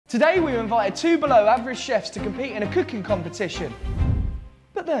Today we've invited two below average chefs to compete in a cooking competition.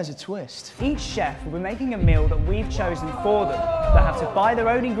 But there's a twist. Each chef will be making a meal that we've chosen for them. They'll have to buy their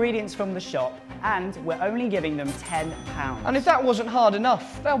own ingredients from the shop, and we're only giving them £10. And if that wasn't hard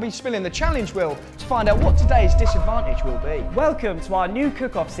enough, they'll be spilling the challenge wheel to find out what today's disadvantage will be. Welcome to our new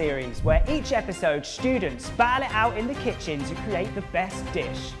cook-off series, where each episode students battle it out in the kitchen to create the best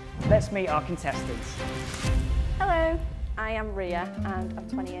dish. Let's meet our contestants. Hello, I am Ria and I'm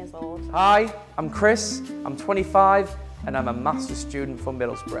 20 years old. Hi, I'm Chris, I'm 25 and I'm a master's student from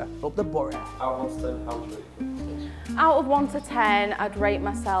Middlesbrough, up the borough. Out of 10, how would you rate it? Out of 1 to 10, I'd rate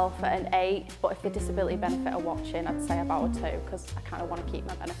myself at an 8, but if the disability benefit are watching, I'd say about a 2, because I kind of want to keep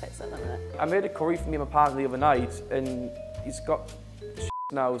my benefits at the minute. I made a curry for me and my partner the other night and he's got shit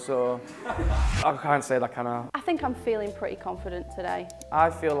now, so I can't say that, can I? I think I'm feeling pretty confident today. I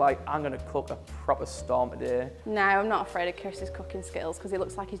feel like I'm going to cook a proper storm today. No, I'm not afraid of Chris's cooking skills, because he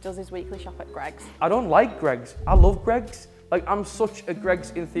looks like he does his weekly shop at Greggs. I don't like Greggs, I love Greggs. Like, I'm such a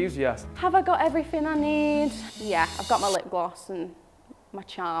Greggs enthusiast. Have I got everything I need? Yeah, I've got my lip gloss and my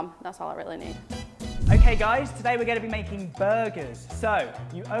charm. That's all I really need. Okay guys, today we're going to be making burgers. So,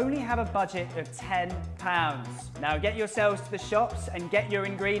 you only have a budget of £10. Now get yourselves to the shops and get your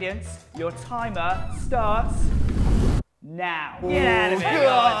ingredients. Your timer starts now. Get out of here,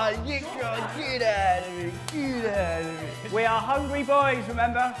 guys. Get out of it, get out of it. We are hungry boys,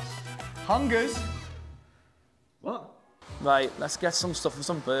 remember? Hungers? What? Right, let's get some stuff for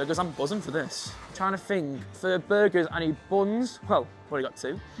some burgers. I'm buzzing for this. I'm trying to think, for burgers I need buns. Well, I've already got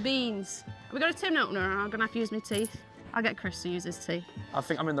 2. Beans. Have we got a tin opener or I'm going to have to use my teeth? I'll get Chris to use his teeth. I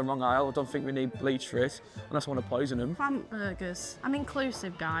think I'm in the wrong aisle. I don't think we need bleach for it, unless I want to poison him. Plant burgers. I'm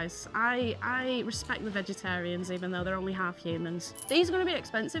inclusive, guys. I respect the vegetarians, even though they're only half humans. These are going to be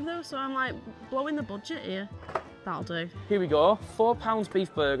expensive though, so I'm like blowing the budget here. That'll do. Here we go, £4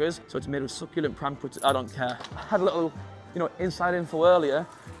 beef burgers. So it's made of succulent pram protein. I don't care. I had a little, inside info earlier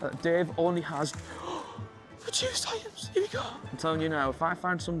that Dave only has reduced items. Here we go. I'm telling you now, if I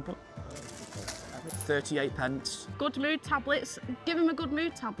find some 38 pence. Good mood tablets. Give him a good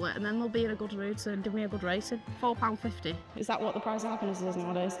mood tablet and then they'll be in a good mood to give me a good rating. £4.50. Is that what the price of happiness is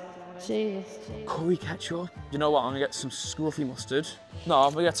nowadays? Jesus. Curry ketchup. You know what, I'm gonna get some scruffy mustard. No,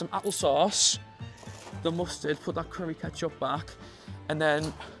 I'm gonna get some applesauce. The mustard, put that curry ketchup back. And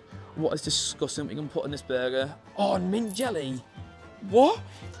then, what is disgusting we can put in this burger? Oh, and mint jelly. What?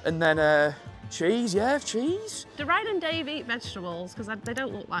 And then cheese, yeah, cheese. Do Ryan and Dave eat vegetables? Because they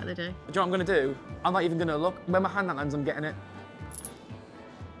don't look like they do. Do you know what I'm gonna do? I'm not even gonna look. When my hand lands, I'm getting it.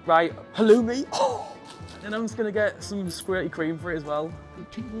 Right, halloumi. Oh. And I'm just gonna get some squirty cream for it as well. I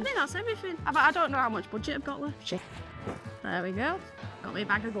think that's everything. I don't know how much budget I've got left. There we go. Got me a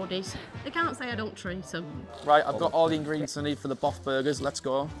bag of goodies. They can't say I don't treat them. Right, I've got all the ingredients I need for the boff burgers. Let's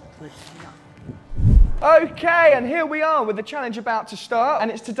go. Okay, and here we are with the challenge about to start, and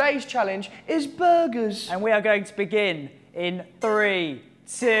it's today's challenge is burgers. And we are going to begin in 3,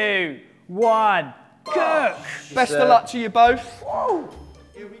 2, 1, cook! Best of luck to you both. Whoa.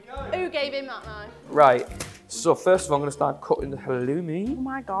 Here we go. Who gave him that knife? Right, so first of all, I'm gonna start cutting the halloumi. Oh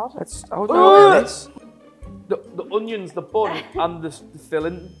my God. How do I do this? The onions, the bun, and the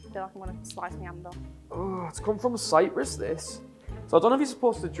filling. I feel like I'm gonna slice my hand off. Oh, it's come from Cyprus, this. So I don't know if you're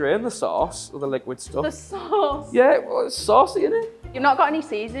supposed to drain the sauce or the liquid stuff. The sauce? Yeah, well, it's saucy, isn't it? You've not got any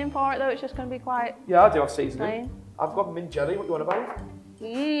seasoning for it though, it's just gonna be quite... Yeah, I do have seasoning. plain. I've got mint jelly, what you want about?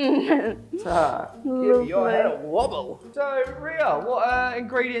 Mmm. Give your head a wobble. So, Ria, what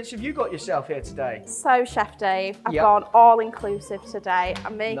ingredients have you got yourself here today? So, Chef Dave, I've Yep. gone all-inclusive today.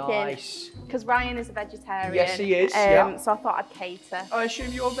 I'm making... Nice. Because Ryan is a vegetarian. Yes, he is, yeah. So I thought I'd cater. I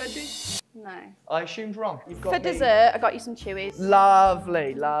assume you're veggie? No. I assumed wrong. You've got For me. dessert, I got you some chewies.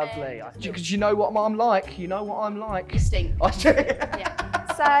 Lovely, lovely. Because you know what I'm like. You know what I'm like. You stink. I do. Yeah.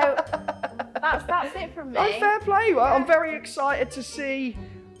 So, that's it from me. Oh, fair play. Well, I'm very excited to see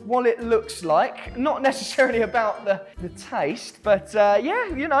what it looks like. Not necessarily about the taste, but yeah,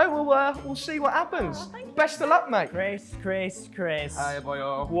 we'll see what happens. Oh, thank you. Best of luck, mate. Chris. Hi,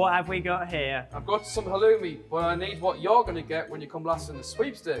 boyo. What have we got here? I've got some halloumi, but I need what you're gonna get when you come last in the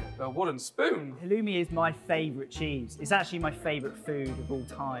sweepstake, a wooden spoon. Halloumi is my favourite cheese. It's actually my favourite food of all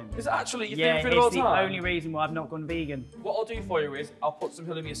time. Is it actually your Yeah, favourite food of all it's the time? only reason why I've not gone vegan. What I'll do for you is, I'll put some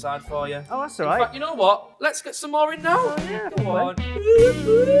halloumi aside for you. Oh, that's In all right. fact, you know what? Let's get some more in now. Oh, yeah, Come come on.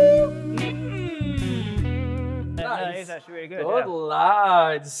 That is actually really good. Good yeah.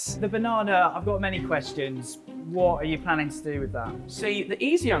 lads. The banana, I've got many questions. What are you planning to do with that? See, the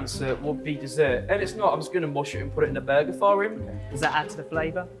easy answer would be dessert, and it's not. I'm just going to mush it and put it in the burger for him. Does that add to the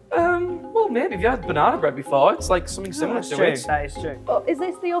flavour? Well, Well, maybe if you had banana bread before, it's like something similar to it. That is true. But is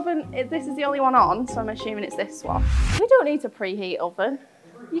this the oven? This is the only one on, so I'm assuming it's this one. We don't need to preheat oven.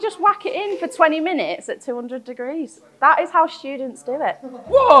 You just whack it in for 20 minutes at 200 degrees. That is how students do it.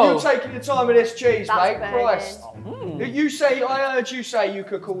 Whoa! You're taking your time with this cheese, That's mate. burning. Christ. You say, I heard you say you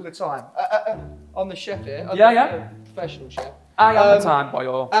cook all the time. I'm the chef here. I'm Yeah. the professional chef. I am the time,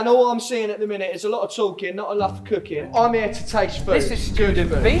 boy. And all I'm seeing at the minute is a lot of talking, not enough cooking. I'm here to taste food. This is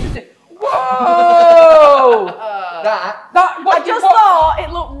student bean. Whoa! I just thought it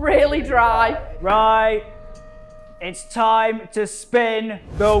looked really dry. Right. It's time to spin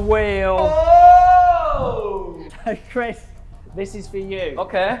the wheel. Oh! Chris, this is for you.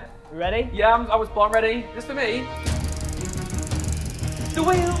 Okay. You ready? Yeah, I was born ready. This for me. The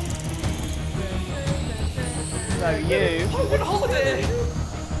wheel. So you. Oh, what a holiday.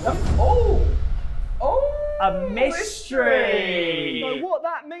 A mystery. So what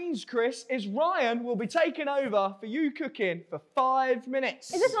that means, Chris, is Ryan will be taking over for you cooking for 5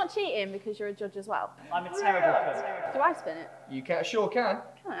 minutes. Is this not cheating because you're a judge as well? I'm a terrible cook. Do I spin it? You sure can.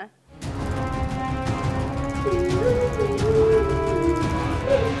 Can I?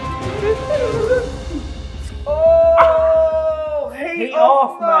 Oh, heat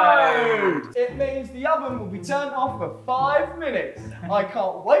off mode. It means the oven will be turned off for 5 minutes. I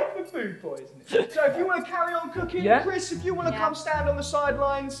can't wait for food poisoning. So if you want to carry on cooking, Chris, if you want to come stand on the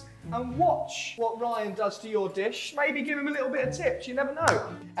sidelines and watch what Ryan does to your dish, maybe give him a little bit of tips, you never know.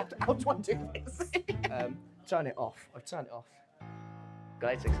 How do I do this? Turn it off. I've turned it off.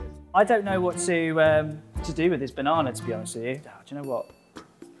 Great success. I don't know what to do with this banana, to be honest with you. Oh, do you know what?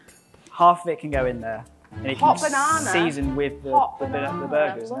 Half of it can go in there. And it Hot can banana? Season with the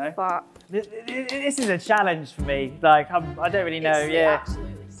burgers, I no? love that. This is a challenge for me. Like, I don't really know, It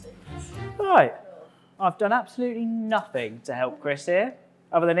absolutely stinks. Right. I've done absolutely nothing to help Chris here,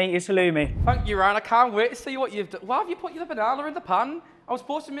 other than eat his halloumi. Thank you, Ryan. I can't wait to see what you've done. Why have you put the banana in the pan? I was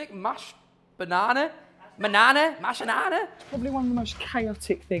supposed to make mashed banana. Mashed banana. Probably one of the most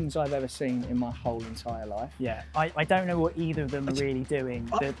chaotic things I've ever seen in my whole entire life. Yeah, I don't know what either of them are really doing.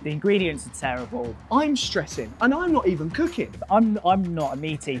 The ingredients are terrible. I'm stressing, and I'm not even cooking. I'm not a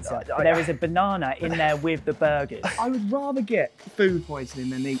meat eater, but there is a banana in there with the burgers. I would rather get food poisoning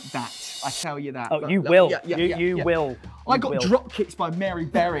than eat that. I tell you that. Oh, But you look, will. yeah, You will. I got drop kicked by Mary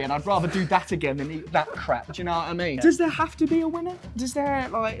Berry, and I'd rather do that again than eat that crap. Do you know what I mean? Does there have to be a winner? Does there,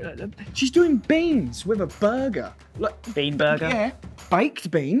 like, she's doing beans with a burger. Like, Bean burger? Yeah,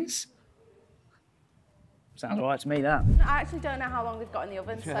 baked beans. Sounds all right to me, that. I actually don't know how long they've got in the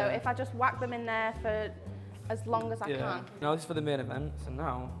oven, so if I just whack them in there for as long as I can. No, this is for the main event, so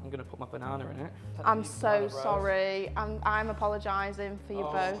now I'm going to put my banana in it. I'm so sorry. I'm apologising for you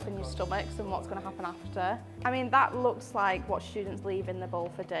both and your stomachs and what's going to happen after. I mean, that looks like what students leave in the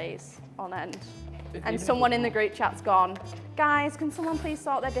bowl for days on end. And someone in the group chat's gone, guys, can someone please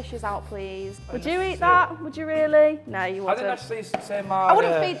sort their dishes out, please? Would you eat that? Would you really? No, you I wouldn't. didn't actually say my... I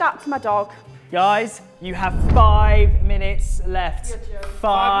wouldn't feed that to my dog. Guys, you have 5 minutes left. You're joking.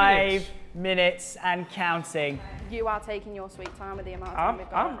 5 minutes and counting. You are taking your sweet time with the amount of time we've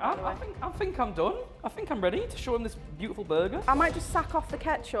got. I think I'm done. I think I'm ready to show him this beautiful burger. I might just sack off the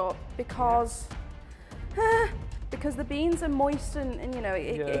ketchup because the beans are moist and you know,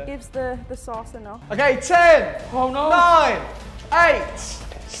 it gives the sauce enough. Okay, 10, Oh no. 9, 8,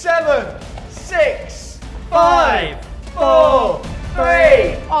 7, 6, 5, 4, 3, 2,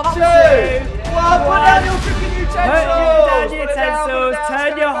 1. Put down your cooking utensils.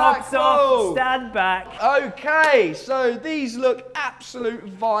 Turn your hobs off, stand back. Okay, so these look absolute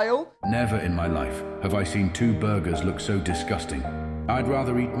vile. Never in my life have I seen 2 burgers look so disgusting. I'd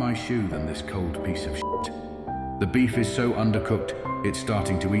rather eat my shoe than this cold piece of shit. The beef is so undercooked, it's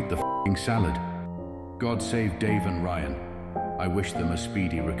starting to eat the f***ing salad. God save Dave and Ryan. I wish them a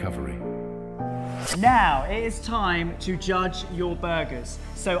speedy recovery. Now, it is time to judge your burgers.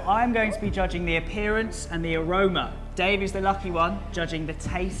 So I'm going to be judging the appearance and the aroma. Dave is the lucky one, judging the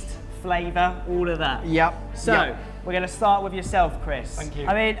taste, flavour, all of that. Yep. So, we're going to start with yourself, Chris. Thank you.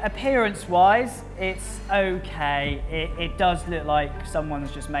 I mean, appearance-wise, it's okay. It does look like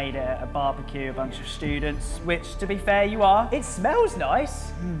someone's just made it at a barbecue, a bunch of students, which, to be fair, you are. It smells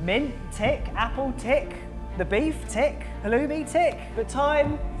nice. Mint, tick. Apple, tick. The beef, tick. Halloumi, tick. But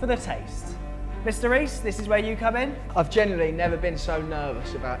time for the taste. Mr. Rees, this is where you come in. I've genuinely never been so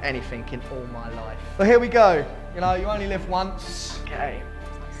nervous about anything in all my life. But here we go. You know, you only live once. Okay.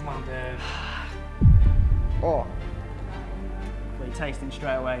 Come on, Dave. Oh. What are you tasting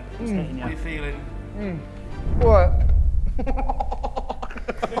straight away? It's hitting you. What are you feeling? What?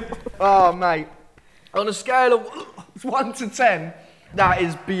 Oh, mate. On a scale of 1 to 10, That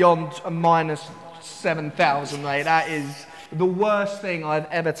is beyond a minus 7,000, mate. That is the worst thing I've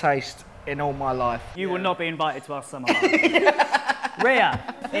ever tasted in all my life. You will not be invited to our summer party.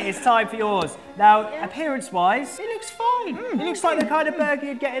 Rhea, it is time for yours. Now, appearance-wise, it looks fine. It looks like the kind of burger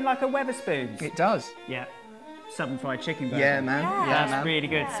you'd get in like a Wetherspoons. It does. Yeah. Southern fried chicken burger. Yeah, man. Yeah, That's really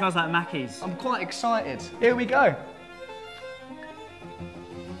good. It smells like Mackey's. I'm quite excited. Here we go.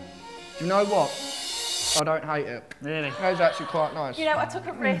 Do you know what? I don't hate it. Really? That was actually quite nice. You know, I took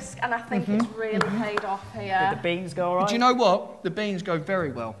a risk and I think it's really paid off here. Did the beans go all right? Do you know what? The beans go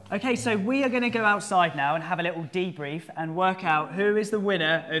very well. Okay, so we are going to go outside now and have a little debrief and work out who is the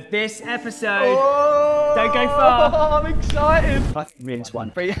winner of this episode. Oh, Don't go far. I'm excited. I think Rhea's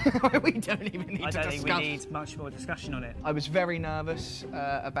won. We don't even need to discuss. I don't think we need much more discussion on it. I was very nervous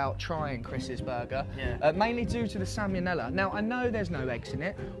about trying Chris's burger, Yeah. mainly due to the salmonella. Now, I know there's no eggs in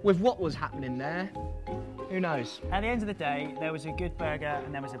it. With what was happening there, who knows? At the end of the day, there was a good burger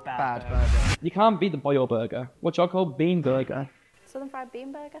and there was a bad Bad burger. You can't beat the boil burger. What y'all call bean burger? Southern fried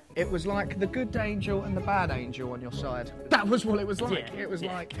bean burger. It was like the good angel and the bad angel on your side. That was what it was like. Yeah, It was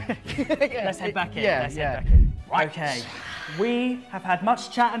like... Let's head back in. Yeah, Let's yeah. head back in. Right. Okay. We have had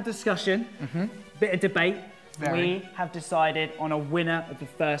much chat and discussion, bit of debate. Very. We have decided on a winner of the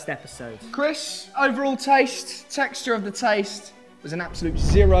first episode. Chris, overall taste, texture of the taste, was an absolute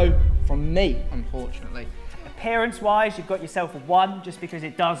 0 from me, unfortunately. Appearance-wise, you've got yourself a 1, just because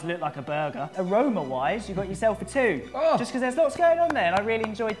it does look like a burger. Aroma-wise, you've got yourself a 2, just because there's lots going on there, and I really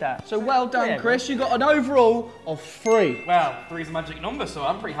enjoyed that. So well done, Yeah, Chris. You got an overall of 3. Well, 3's a magic number, so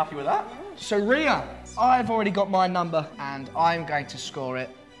I'm pretty happy with that. So Rhea, I've already got my number, and I'm going to score it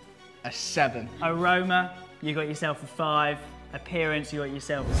a 7. Aroma, you got yourself a 5. Appearance, you got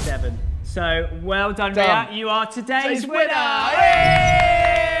yourself a 7. So, well done, Done. Rhea. You are today's winner!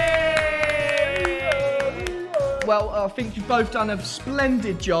 Well, I think you've both done a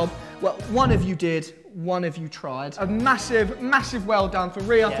splendid job. Well, one of you did, one of you tried. A massive, massive well done for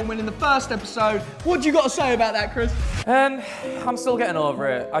Rhea for winning the first episode. What do you got to say about that, Chris? I'm still getting over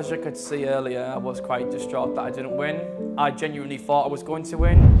it. As you could see earlier, I was quite distraught that I didn't win. I genuinely thought I was going to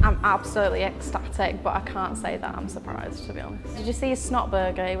win. I'm absolutely ecstatic, but I can't say that I'm surprised, to be honest. Did you see his snot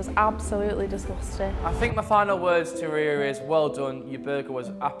burger? It was absolutely disgusting. I think my final words to Rhea is, well done, your burger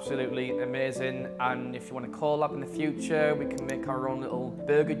was absolutely amazing, and if you want to collab in the future, we can make our own little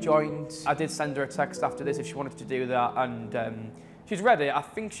burger joint. I did send her a text after this if she wanted to do that, and she's ready. I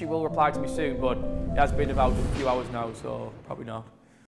think she will reply to me soon, but it has been about a few hours now, so probably not.